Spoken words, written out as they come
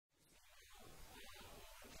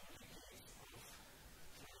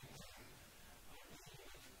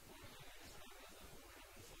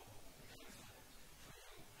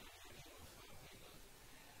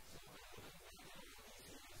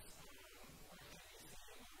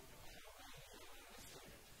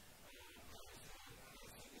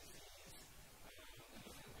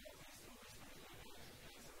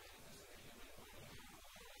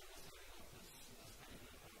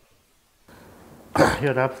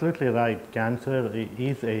You're absolutely right. Cancer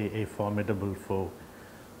is a formidable foe.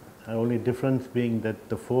 Only difference being that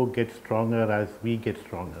the foe gets stronger as we get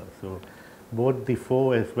stronger. So both the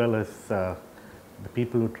foe as well as the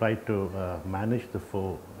people who try to manage the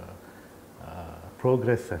foe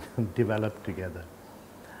progress and develop together.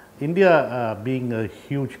 India, being a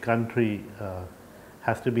huge country,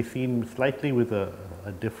 has to be seen slightly with a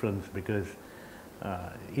difference, because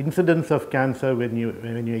incidence of cancer, when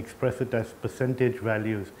you express it as percentage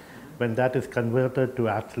values, when that is converted to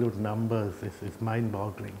absolute numbers, is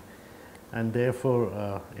mind-boggling. And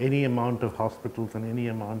therefore, any amount of hospitals and any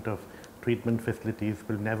amount of treatment facilities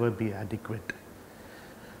will never be adequate.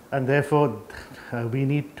 And therefore, we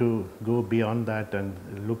need to go beyond that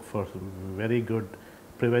and look for very good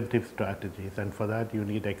preventive strategies. And for that, you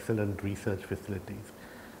need excellent research facilities.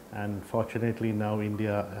 And fortunately, now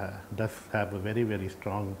India does have a very, very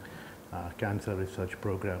strong cancer research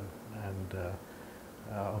program, and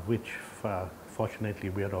of which, fortunately,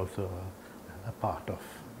 we are also a part of.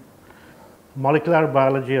 Molecular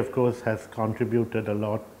biology, of course, has contributed a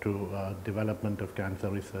lot to development of cancer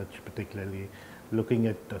research, particularly looking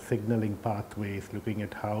at signaling pathways, looking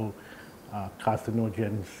at how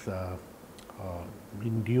carcinogens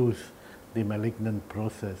induce the malignant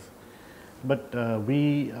process. But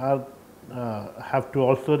we have to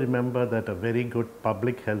also remember that a very good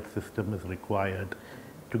public health system is required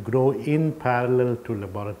to grow in parallel to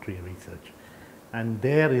laboratory research. And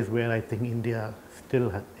there is where I think India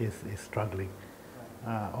still is struggling.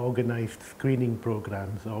 Organized screening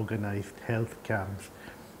programs, organized health camps,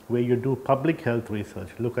 where you do public health research,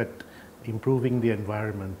 look at improving the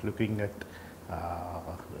environment, looking at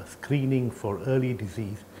screening for early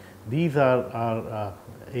disease. These are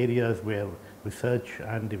areas where research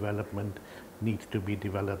and development needs to be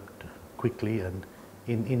developed quickly and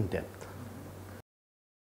in depth.